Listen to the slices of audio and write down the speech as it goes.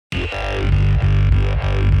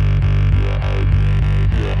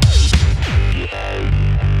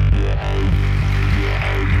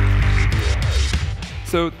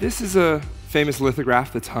So this is a famous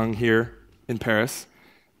lithograph that's hung here in Paris.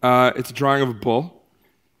 It's a drawing of a bull.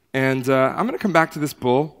 And I'm going to come back to this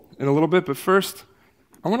bull in a little bit, but first,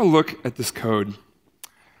 I want to look at this code.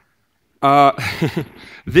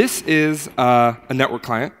 This is a network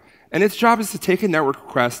client, and its job is to take a network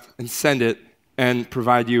request and send it and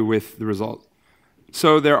provide you with the result.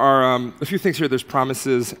 So there are a few things here. There's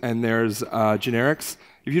promises and there's generics.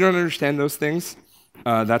 If you don't understand those things,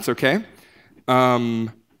 that's OK.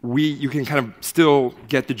 You can kind of still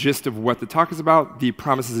get the gist of what the talk is about. The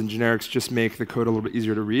promises and generics just make the code a little bit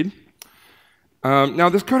easier to read. Now,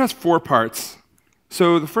 this code has 4 parts.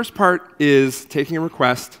 So the first part is taking a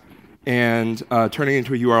request and turning it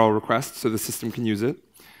into a URL request so the system can use it.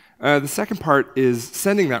 The second part is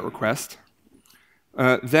sending that request.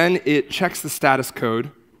 Then it checks the status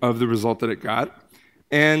code of the result that it got.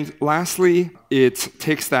 And lastly, it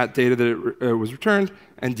takes that data that it was returned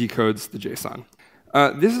and decodes the JSON.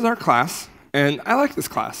 This is our class, and I like this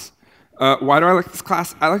class. Why do I like this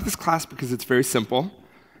class? I like this class because it's very simple.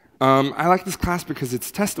 I like this class because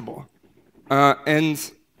it's testable.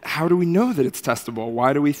 And how do we know that it's testable?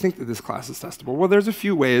 Why do we think that this class is testable? Well, there's a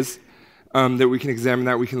few ways that we can examine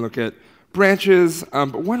that. We can look at branches,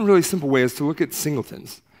 but one really simple way is to look at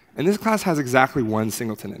singletons. And this class has exactly one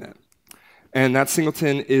singleton in it. And that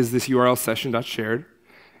singleton is this URL session.shared.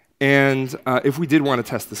 And if we did want to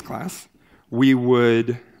test this class, we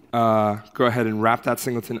would go ahead and wrap that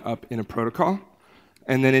singleton up in a protocol,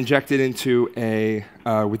 and then inject it into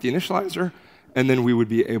with the initializer, and then we would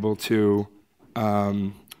be able to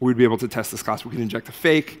test this class. We can inject a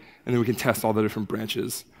fake, and then we can test all the different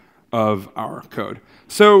branches of our code.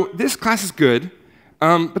 So this class is good,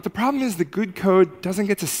 but the problem is the good code doesn't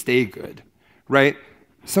get to stay good, right?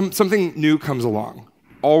 Something new comes along,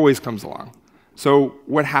 always comes along. So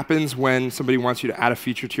what happens when somebody wants you to add a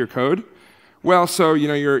feature to your code? Well, so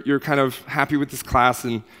you're kind of happy with this class,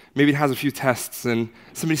 and maybe it has a few tests, and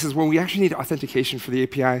somebody says, well, we actually need authentication for the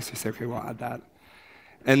API. So you say, OK, we'll add that.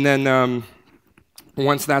 And then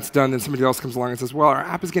once that's done, then somebody else comes along and says, well, our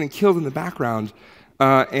app is getting killed in the background,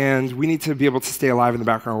 and we need to be able to stay alive in the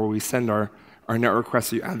background where we send our network requests,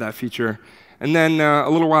 so you add that feature. And then a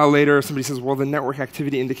little while later, somebody says, well, the network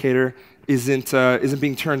activity indicator isn't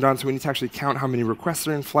being turned on, so we need to actually count how many requests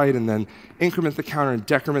are in flight, and then increment the counter and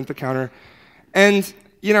decrement the counter. And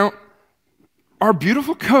our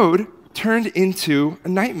beautiful code turned into a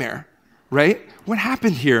nightmare, right? What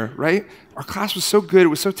happened here, right? Our class was so good, it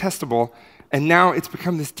was so testable, and now it's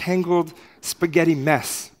become this tangled spaghetti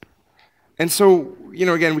mess. And so,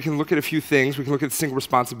 again, we can look at a few things. We can look at the single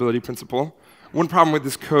responsibility principle. One problem with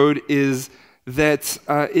this code is that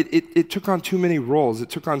it took on too many roles. It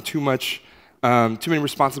took on too many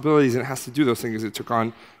responsibilities, and it has to do those things. It took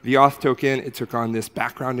on the auth token. It took on this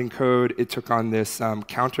background encode. It took on this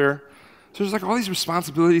counter. So there's like all these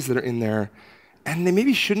responsibilities that are in there, and they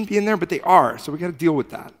maybe shouldn't be in there, but they are. So we got to deal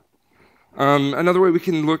with that. Another way we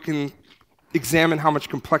can look and examine how much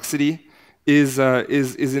complexity is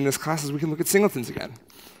in this class is we can look at singletons again.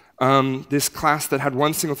 This class that had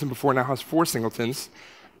one singleton before now has 4 singletons.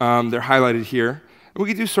 They're highlighted here. And we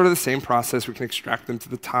can do sort of the same process. We can extract them to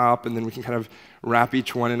the top, and then we can kind of wrap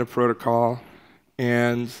each one in a protocol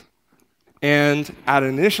and add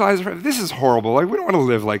an initializer. This is horrible. Like, we don't want to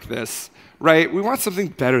live like this, right? We want something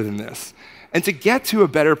better than this. And to get to a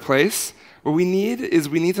better place, what we need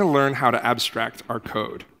to learn how to abstract our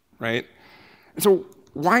code, right? And so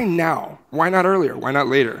why now? Why not earlier? Why not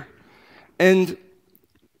later? And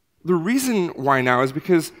the reason why now is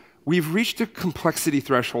because we've reached a complexity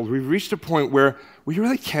threshold. We've reached a point where we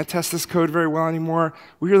really can't test this code very well anymore.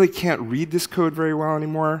 We really can't read this code very well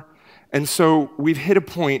anymore. And so we've hit a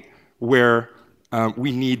point where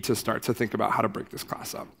we need to start to think about how to break this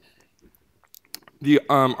class up. The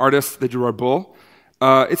artist that drew our bull,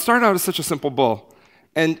 it started out as such a simple bull.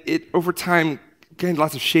 And it, over time, gained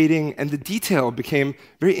lots of shading, and the detail became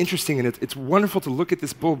very interesting. And it's wonderful to look at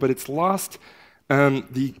this bull, but it's lost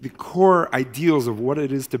the core ideals of what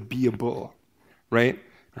it is to be a bull, right?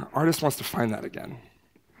 Our artist wants to find that again.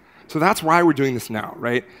 So that's why we're doing this now,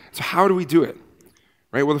 right? So how do we do it?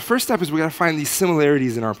 Right? Well, the first step is we got to find these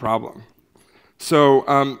similarities in our problem.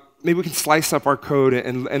 So maybe we can slice up our code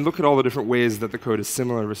and look at all the different ways that the code is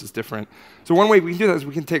similar versus different. So one way we can do that is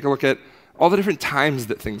we can take a look at all the different times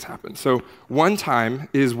that things happen. So one time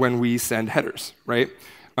is when we send headers, right?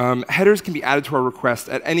 Headers can be added to our request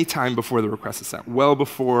at any time before the request is sent, well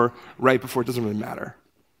before, right before, it doesn't really matter.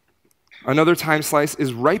 Another time slice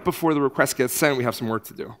is right before the request gets sent, we have some work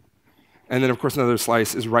to do. And then, of course, another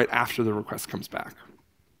slice is right after the request comes back.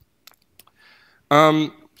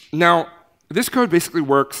 Now, this code basically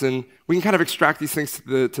works, and we can kind of extract these things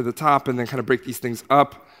to the top and then kind of break these things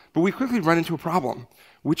up. But we quickly run into a problem,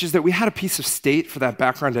 which is that we had a piece of state for that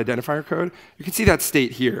background identifier code. You can see that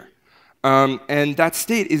state here. And that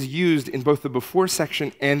state is used in both the before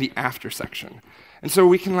section and the after section. And so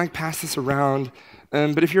we can like pass this around.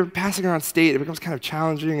 But if you're passing around state, it becomes kind of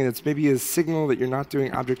challenging, and it's maybe a signal that you're not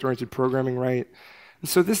doing object-oriented programming right. And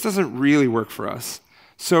so this doesn't really work for us.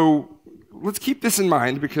 So let's keep this in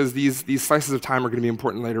mind, because these slices of time are going to be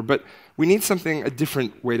important later. But we need a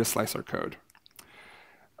different way to slice our code.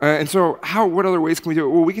 And so what other ways can we do it?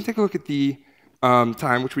 Well, we can take a look at the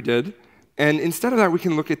time, which we did. And instead of that, we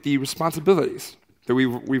can look at the responsibilities that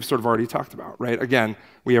we've sort of already talked about, right? Again,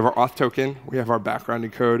 we have our auth token, we have our background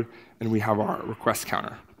encode, and we have our request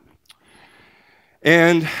counter.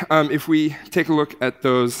 And if we take a look at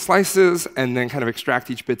those slices and then kind of extract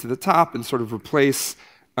each bit to the top and sort of replace,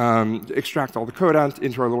 extract all the code out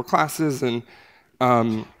into our little classes, and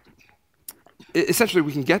essentially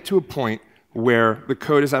we can get to a point where the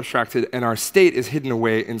code is abstracted and our state is hidden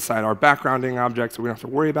away inside our backgrounding object, so we don't have to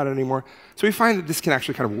worry about it anymore. So we find that this can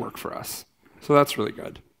actually kind of work for us. So that's really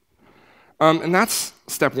good. And that's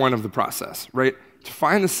step one of the process, right? To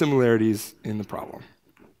find the similarities in the problem.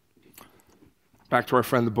 Back to our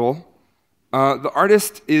friend the bull. The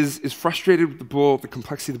artist is frustrated with the bull, the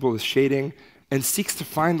complexity of the bull is shading, and seeks to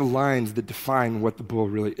find the lines that define what the bull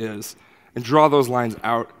really is, and draw those lines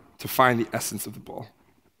out to find the essence of the bull.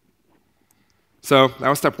 So that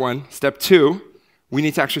was step one. Step two, we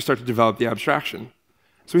need to actually start to develop the abstraction.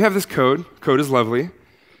 So we have this code. Code is lovely.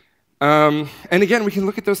 And again, we can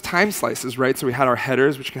look at those time slices, right? So we had our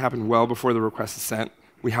headers, which can happen well before the request is sent.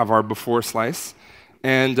 We have our before slice,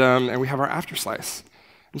 and we have our after slice.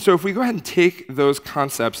 And so if we go ahead and take those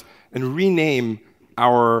concepts and rename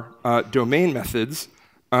our domain methods,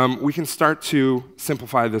 we can start to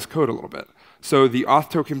simplify this code a little bit. So the auth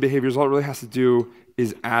token behaviors, all it really has to do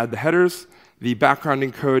is add the headers. The background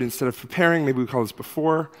encode, instead of preparing, maybe we call this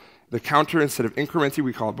before. The counter, instead of incrementing,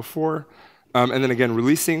 we call it before. And then again,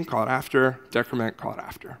 releasing, call it after. Decrement, call it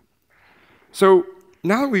after. So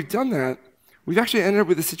now that we've done that, we've actually ended up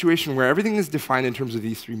with a situation where everything is defined in terms of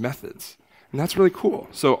these three methods. And that's really cool.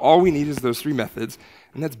 So all we need is those three methods,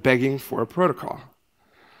 and that's begging for a protocol.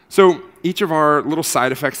 So each of our little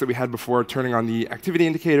side effects that we had before, turning on the activity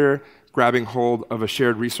indicator, grabbing hold of a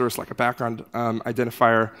shared resource like a background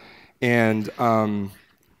identifier, and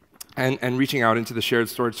reaching out into the shared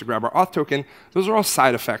storage to grab our auth token, those are all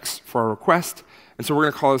side effects for our request. And so we're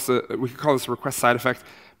going to call this we could call this a request side effect.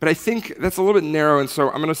 But I think that's a little bit narrow, and so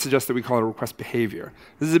I'm going to suggest that we call it a request behavior.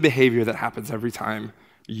 This is a behavior that happens every time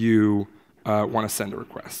you want to send a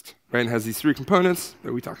request, right? And it has these three components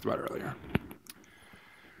that we talked about earlier.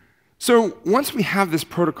 So once we have this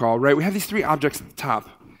protocol, right, we have these three objects at the top,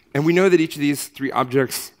 and we know that each of these three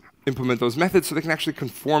objects implement those methods so they can actually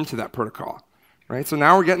conform to that protocol, right? So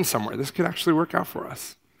now we're getting somewhere. This could actually work out for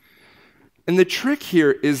us. And the trick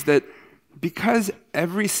here is that because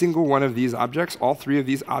every single one of these objects, all three of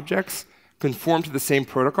these objects, conform to the same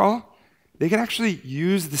protocol, they can actually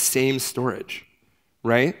use the same storage,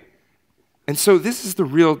 right? And so this is the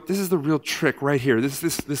real trick right here.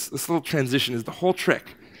 This little transition is the whole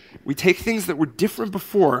trick. We take things that were different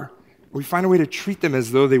before, and we find a way to treat them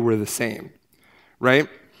as though they were the same, right?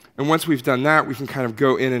 And once we've done that, we can kind of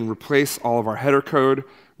go in and replace all of our header code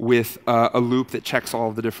with a loop that checks all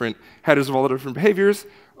of the different headers of all the different behaviors,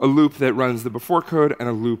 a loop that runs the before code, and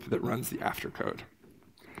a loop that runs the after code.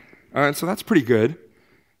 And so that's pretty good.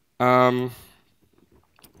 So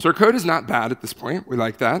our code is not bad at this point. We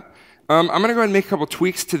like that. I'm going to go ahead and make a couple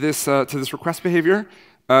tweaks to this request behavior.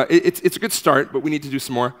 It's a good start, but we need to do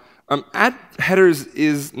some more. Add headers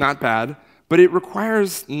is not bad, but it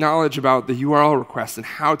requires knowledge about the URL request and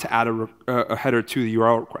how to add a header to the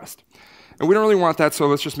URL request. And we don't really want that, so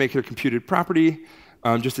let's just make it a computed property,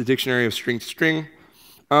 just a dictionary of string to string.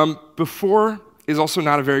 Before is also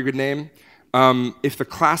not a very good name. If the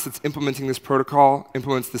class that's implementing this protocol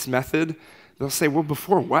implements this method, they'll say, well,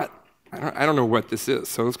 before what? I don't know what this is,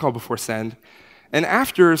 so let's call before send. And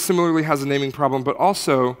after similarly has a naming problem, but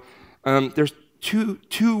also there's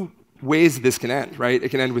two ways this can end, right? It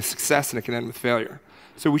can end with success and it can end with failure.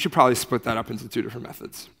 So we should probably split that up into two different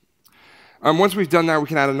methods. Once we've done that, we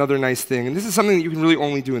can add another nice thing. And this is something that you can really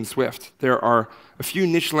only do in Swift. There are a few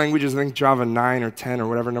niche languages, I think Java 9 or 10 or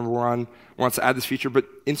whatever number we're on, wants to add this feature. But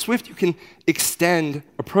in Swift, you can extend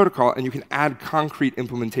a protocol and you can add concrete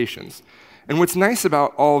implementations. And what's nice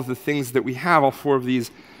about all of the things that we have, all four of these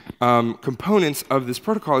components of this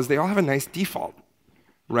protocol, is they all have a nice default,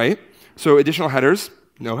 right? So additional headers,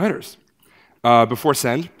 no headers. Before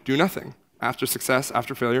send, do nothing. After success,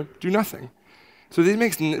 after failure, do nothing. So these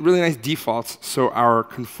make really nice defaults so our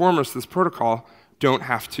conformers to this protocol don't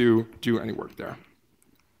have to do any work there.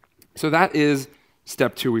 So that is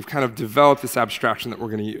step 2. We've kind of developed this abstraction that we're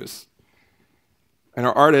going to use. And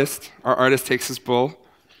our artist takes this bull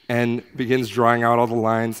and begins drawing out all the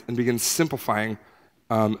lines and begins simplifying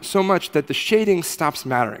so much that the shading stops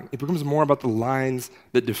mattering. It becomes more about the lines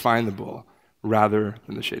that define the bull rather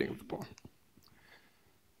than the shading of the bull.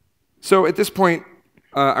 So at this point,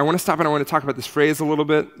 I want to stop and I want to talk about this phrase a little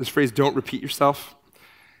bit, this phrase, don't repeat yourself.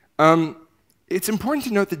 It's important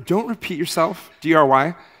to note that don't repeat yourself,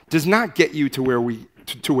 DRY, does not get you to where we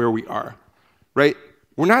are, right?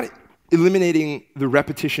 We're not eliminating the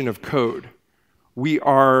repetition of code. We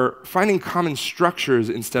are finding common structures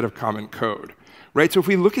instead of common code, right? So if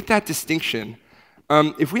we look at that distinction,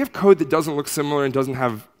 if we have code that doesn't look similar and doesn't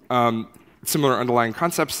have similar underlying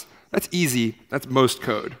concepts, that's easy. That's most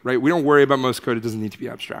code, right? We don't worry about most code. It doesn't need to be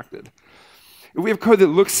abstracted. If we have code that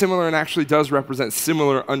looks similar and actually does represent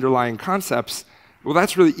similar underlying concepts, well,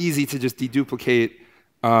 that's really easy to just deduplicate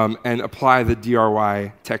and apply the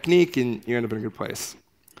DRY technique, and you end up in a good place.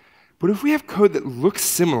 But if we have code that looks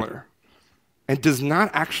similar and does not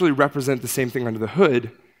actually represent the same thing under the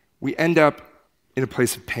hood, we end up in a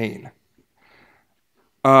place of pain.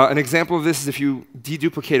 An example of this is if you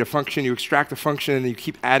deduplicate a function, you extract a function, and then you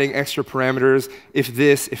keep adding extra parameters, if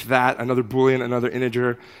this, if that, another Boolean, another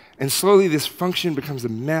integer, and slowly this function becomes a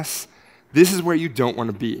mess. This is where you don't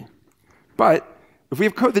want to be. But if we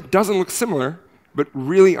have code that doesn't look similar, but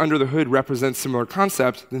really under the hood represents similar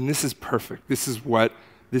concepts, then this is perfect. This is what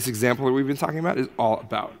this example that we've been talking about is all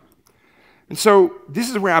about. And so this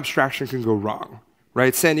is where abstraction can go wrong.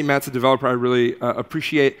 Right? Sandy Matt's a developer I really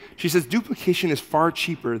appreciate. She says duplication is far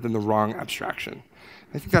cheaper than the wrong abstraction.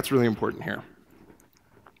 I think that's really important here.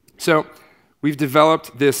 So we've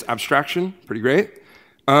developed this abstraction, pretty great.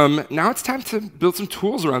 Now it's time to build some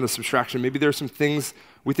tools around this abstraction. Maybe there are some things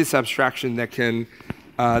with this abstraction that can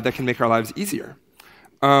make our lives easier.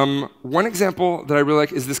 One example that I really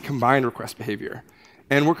like is this combined request behavior.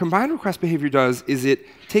 And what combined request behavior does is it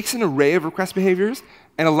takes an array of request behaviors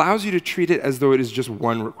and allows you to treat it as though it is just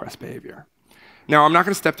one request behavior. Now, I'm not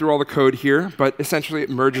going to step through all the code here, but essentially it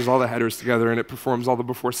merges all the headers together and it performs all the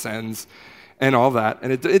before sends and all that.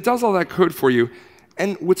 And it does all that code for you.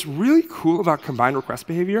 And what's really cool about combined request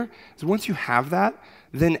behavior is once you have that,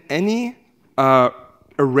 then any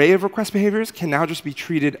array of request behaviors can now just be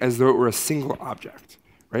treated as though it were a single object,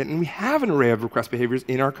 right? And we have an array of request behaviors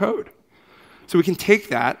in our code. So we can take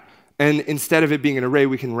that, and instead of it being an array,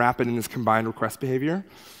 we can wrap it in this combined request behavior.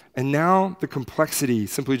 And now the complexity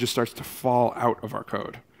simply just starts to fall out of our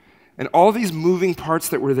code. And all these moving parts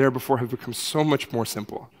that were there before have become so much more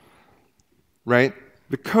simple, right?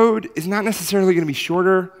 The code is not necessarily going to be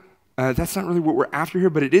shorter. That's not really what we're after here,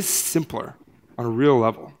 but it is simpler on a real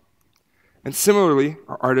level. And similarly,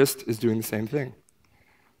 our artist is doing the same thing.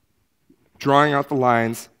 Drawing out the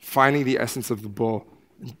lines, finding the essence of the bull,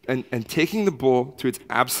 and taking the bull to its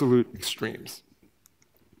absolute extremes.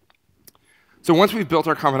 So once we've built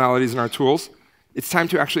our commonalities and our tools, it's time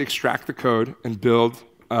to actually extract the code and build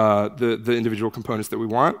the individual components that we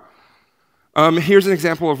want. Here's an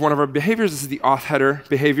example of one of our behaviors. This is the auth header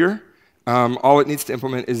behavior. All it needs to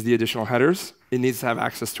implement is the additional headers. It needs to have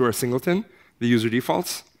access to our singleton, the user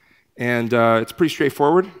defaults. And it's pretty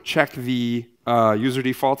straightforward. Check the user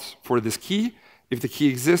defaults for this key. If the key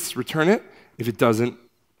exists, return it. If it doesn't,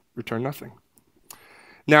 return nothing.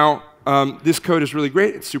 Now, this code is really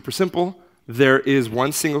great. It's super simple. There is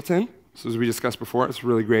one singleton. So as we discussed before, it's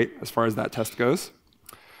really great as far as that test goes.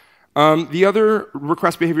 The other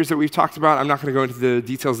request behaviors that we've talked about, I'm not going to go into the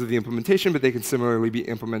details of the implementation, but they can similarly be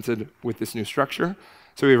implemented with this new structure.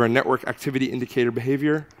 So we have our network activity indicator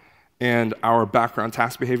behavior and our background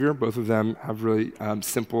task behavior. Both of them have really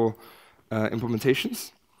simple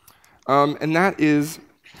implementations. And that is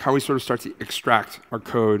how we sort of start to extract our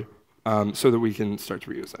code so that we can start to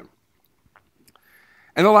reuse it.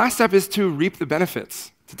 And the last step is to reap the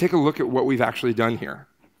benefits, to take a look at what we've actually done here.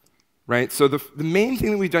 Right? So the main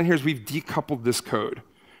thing that we've done here is we've decoupled this code.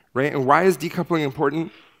 Right? And why is decoupling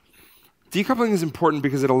important? Decoupling is important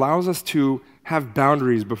because it allows us to have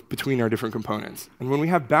boundaries between our different components. And when we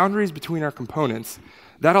have boundaries between our components,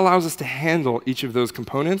 that allows us to handle each of those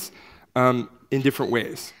components in different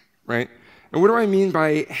ways. Right? And what do I mean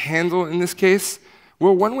by handle in this case?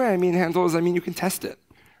 Well, one way I mean handle is you can test it.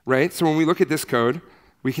 Right? So when we look at this code,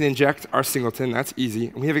 we can inject our singleton. That's easy.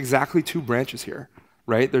 And we have exactly 2 branches here.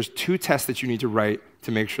 Right? There's 2 tests that you need to write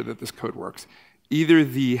to make sure that this code works. Either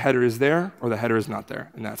the header is there or the header is not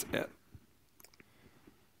there, and that's it.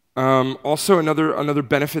 Also, another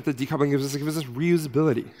benefit that decoupling gives us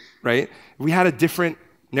reusability, right? If we had a different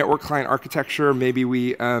network client architecture, maybe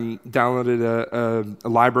we downloaded a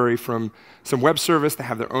library from some web service that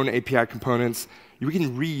have their own API components, we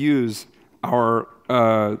can reuse our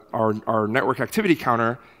network activity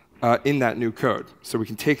counter in that new code. So we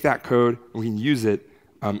can take that code and we can use it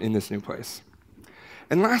in this new place.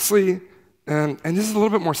 And lastly, and this is a little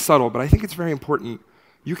bit more subtle, but I think it's very important,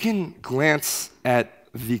 you can glance at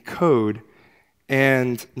the code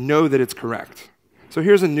and know that it's correct. So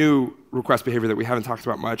here's a new request behavior that we haven't talked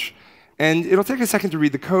about much. And it'll take a second to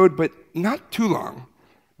read the code, but not too long,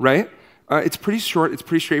 right? It's pretty short, it's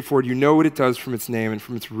pretty straightforward. You know what it does from its name and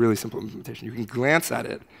from its really simple implementation. You can glance at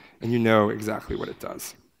it, and you know exactly what it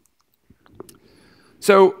does.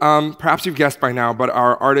 So perhaps you've guessed by now, but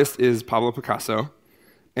our artist is Pablo Picasso.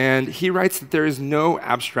 And he writes that there is no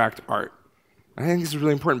abstract art. I think this is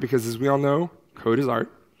really important because, as we all know, code is art.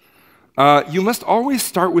 You must always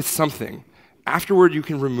start with something. Afterward, you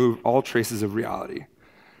can remove all traces of reality.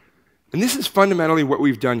 And this is fundamentally what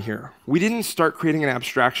we've done here. We didn't start creating an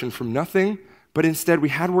abstraction from nothing, but instead we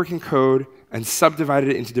had working code and subdivided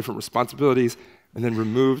it into different responsibilities and then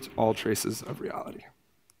removed all traces of reality.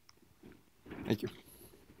 Thank you.